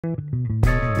Hey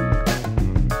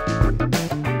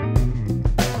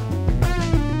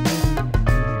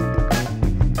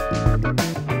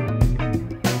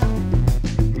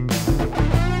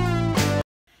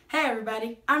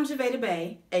everybody, I'm Javeda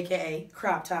Bay, aka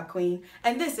Crop Top Queen,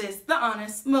 and this is The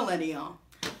Honest Millennial.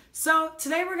 So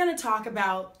today we're going to talk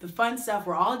about the fun stuff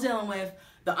we're all dealing with,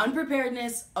 the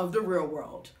unpreparedness of the real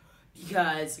world.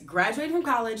 Because graduating from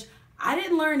college, I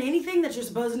didn't learn anything that you're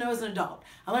supposed to know as an adult.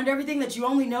 I learned everything that you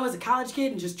only know as a college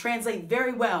kid and just translate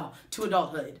very well to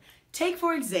adulthood. Take,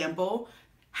 for example,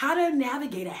 how to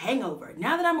navigate a hangover.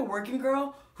 Now that I'm a working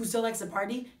girl who still likes to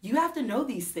party, you have to know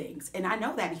these things. And I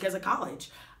know that because of college.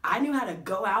 I knew how to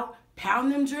go out,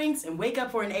 pound them drinks, and wake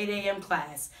up for an 8 a.m.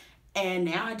 class. And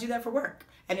now I do that for work.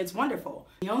 And it's wonderful.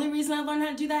 The only reason I learned how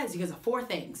to do that is because of 4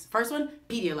 things. First one,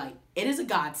 Pedialyte. It is a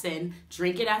godsend.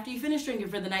 Drink it after you finish drinking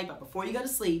for the night, but before you go to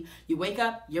sleep, you wake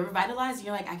up, you're revitalized, and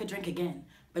you're like, I could drink again.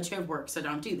 But you have work, so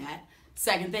don't do that.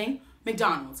 Second thing,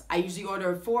 McDonald's. I usually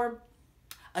order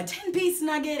a 10-piece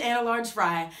nugget and a large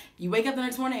fry. You wake up the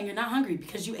next morning and you're not hungry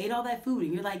because you ate all that food,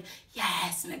 and you're like,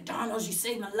 yes, McDonald's, you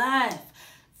saved my life.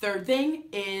 Third thing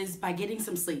is by getting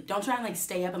some sleep. Don't try and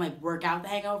stay up and work out the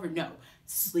hangover. No,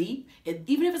 sleep.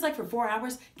 Even if it's for 4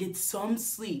 hours, get some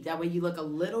sleep. That way you look a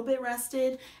little bit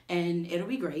rested and it'll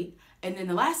be great. And then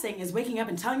the last thing is waking up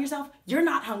and telling yourself you're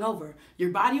not hungover.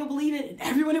 Your body will believe it and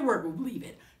everyone at work will believe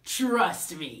it.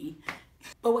 Trust me.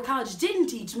 But what college didn't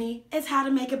teach me is how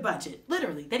to make a budget.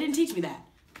 Literally, they didn't teach me that.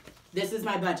 This is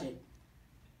my budget.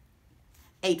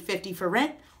 $8.50 for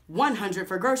rent, $100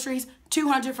 for groceries,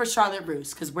 $200 for Charlotte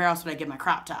Russe, because where else would I get my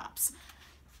crop tops?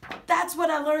 That's what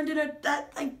I learned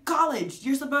in college.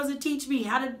 You're supposed to teach me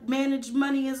how to manage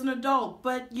money as an adult,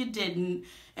 but you didn't,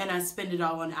 and I spend it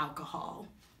all on alcohol.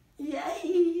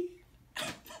 Yay!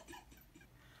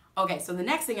 Okay, so the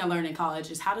next thing I learned in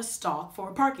college is how to stalk for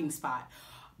a parking spot,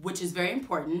 which is very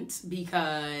important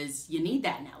because you need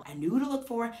that now. I knew who to look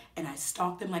for, and I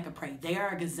stalked them like a prey. They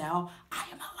are a gazelle, I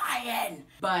am a lion.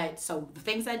 But, so the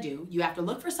things I do, you have to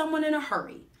look for someone in a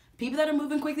hurry. People that are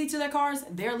moving quickly to their cars,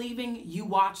 they're leaving, you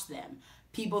watch them.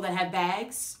 People that have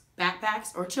bags,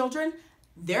 backpacks, or children,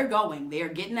 they're going. They are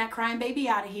getting that crying baby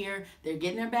out of here. They're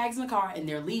getting their bags in the car, and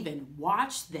they're leaving.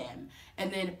 Watch them.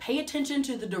 And then pay attention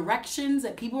to the directions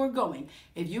that people are going.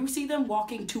 If you see them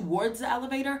walking towards the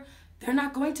elevator, they're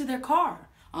not going to their car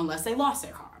unless they lost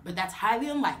their car, but that's highly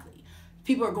unlikely.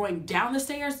 People are going down the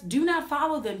stairs. Do not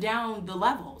follow them down the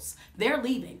levels. They're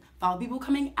leaving. Follow people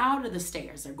coming out of the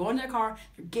stairs. They're going to their car.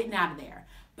 They're getting out of there.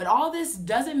 But all this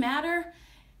doesn't matter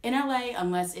in LA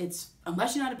unless you know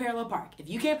how to parallel park. If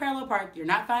you can't parallel park, you're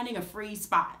not finding a free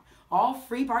spot. All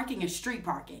free parking is street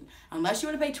parking. Unless you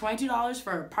want to pay $22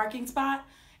 for a parking spot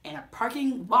and a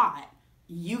parking lot,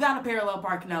 you got to parallel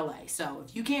park in LA. So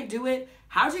if you can't do it,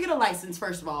 how'd you get a license,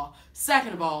 first of all?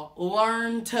 Second of all,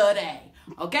 learn today.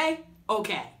 Okay?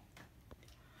 Okay.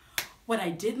 What I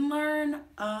didn't learn,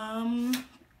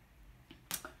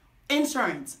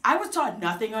 insurance. I was taught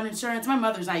nothing on insurance. My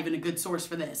mother's not even a good source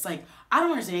for this. I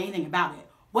don't understand anything about it.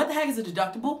 What the heck is a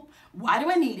deductible? Why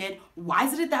do I need it? Why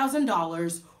is it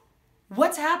 $1,000?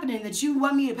 What's happening that you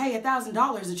want me to pay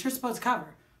 $1,000 that you're supposed to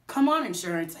cover? Come on,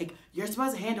 insurance. You're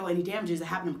supposed to handle any damages that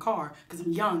happen in my car because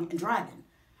I'm young and driving.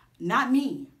 Not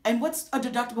me. And what's a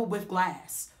deductible with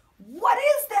glass? What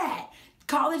is that?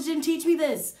 College didn't teach me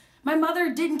this. My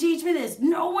mother didn't teach me this.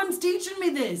 No one's teaching me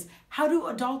this. How do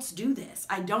adults do this?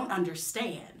 I don't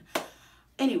understand.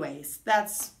 Anyways,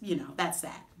 that's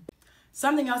that.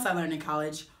 Something else I learned in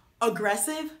college,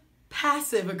 aggressive,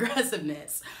 passive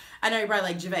aggressiveness. I know you're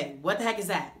probably like, Javay, what the heck is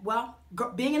that? Well,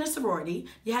 being in a sorority,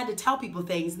 you had to tell people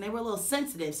things and they were a little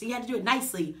sensitive, so you had to do it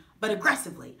nicely, but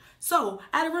aggressively. So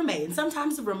I had a roommate, and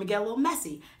sometimes the room would get a little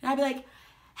messy. And I'd be like,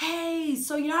 hey,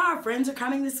 so you know how our friends are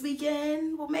coming this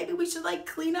weekend? Well, maybe we should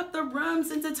clean up the room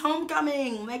since it's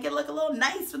homecoming. Make it look a little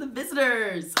nice for the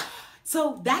visitors.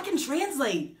 So that can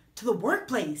translate to the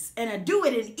workplace, and I do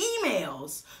it in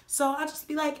emails. So I'll just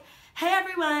be like, hey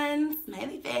everyone,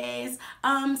 smiley face.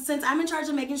 Since I'm in charge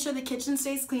of making sure the kitchen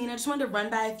stays clean, I just wanted to run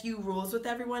by a few rules with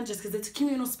everyone just because it's a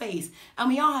communal space and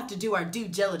we all have to do our due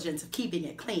diligence of keeping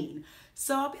it clean.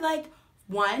 So I'll be like,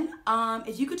 1,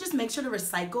 if you could just make sure to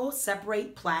recycle,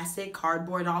 separate plastic,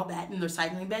 cardboard, all that in the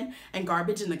recycling bin and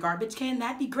garbage in the garbage can,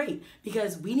 that'd be great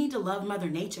because we need to love Mother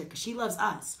Nature because she loves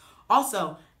us.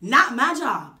 Also, not my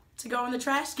job to go in the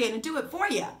trash can and do it for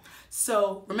you.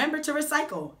 So remember to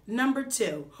recycle. Number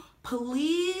 2,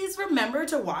 please remember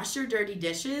to wash your dirty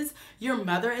dishes. Your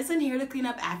mother isn't here to clean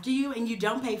up after you and you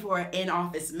don't pay for an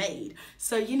in-office maid.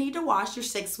 So you need to wash your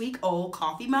 6-week-old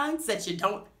coffee mugs that you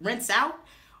don't rinse out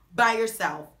by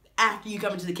yourself. after you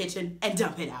come into the kitchen and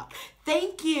dump it out.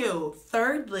 Thank you.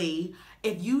 Thirdly,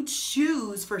 if you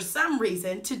choose for some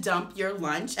reason to dump your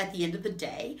lunch at the end of the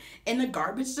day in the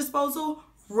garbage disposal,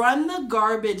 run the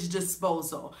garbage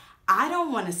disposal. I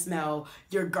don't want to smell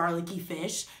your garlicky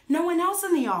fish. No one else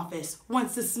in the office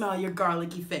wants to smell your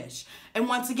garlicky fish. And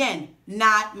once again,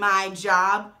 not my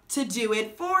job to do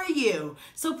it for you.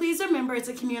 So please remember it's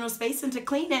a communal space and to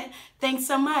clean it. Thanks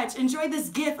so much. Enjoy this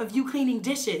gif of you cleaning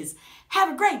dishes.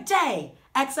 Have a great day.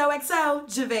 XOXO,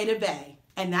 Javeda Bay.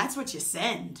 And that's what you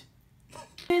send. I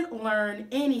didn't learn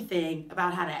anything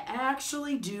about how to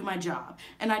actually do my job.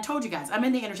 And I told you guys, I'm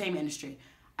in the entertainment industry.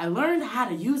 I learned how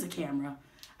to use a camera.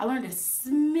 I learned a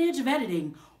smidge of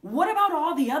editing. What about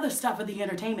all the other stuff of the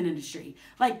entertainment industry?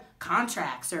 Like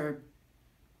contracts or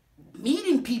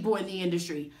meeting people in the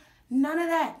industry. None of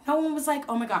that. No one was like,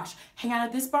 oh my gosh, hang out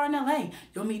at this bar in LA.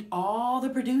 You'll meet all the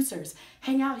producers.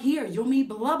 Hang out here. You'll meet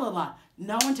blah, blah, blah.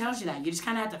 No one tells you that. You just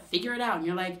kind of have to figure it out. And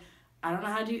you're like, I don't know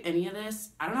how to do any of this.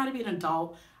 I don't know how to be an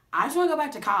adult. I just want to go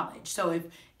back to college. So if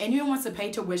anyone wants to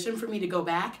pay tuition for me to go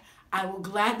back, I will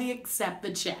gladly accept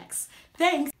the checks.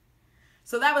 Thanks.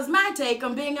 So that was my take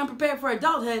on being unprepared for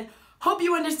adulthood. Hope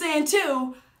you understand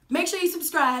too. Make sure you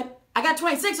subscribe. I got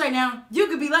 26 right now. You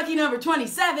could be lucky number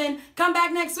 27. Come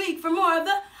back next week for more of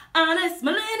the Honest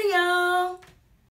Millennial.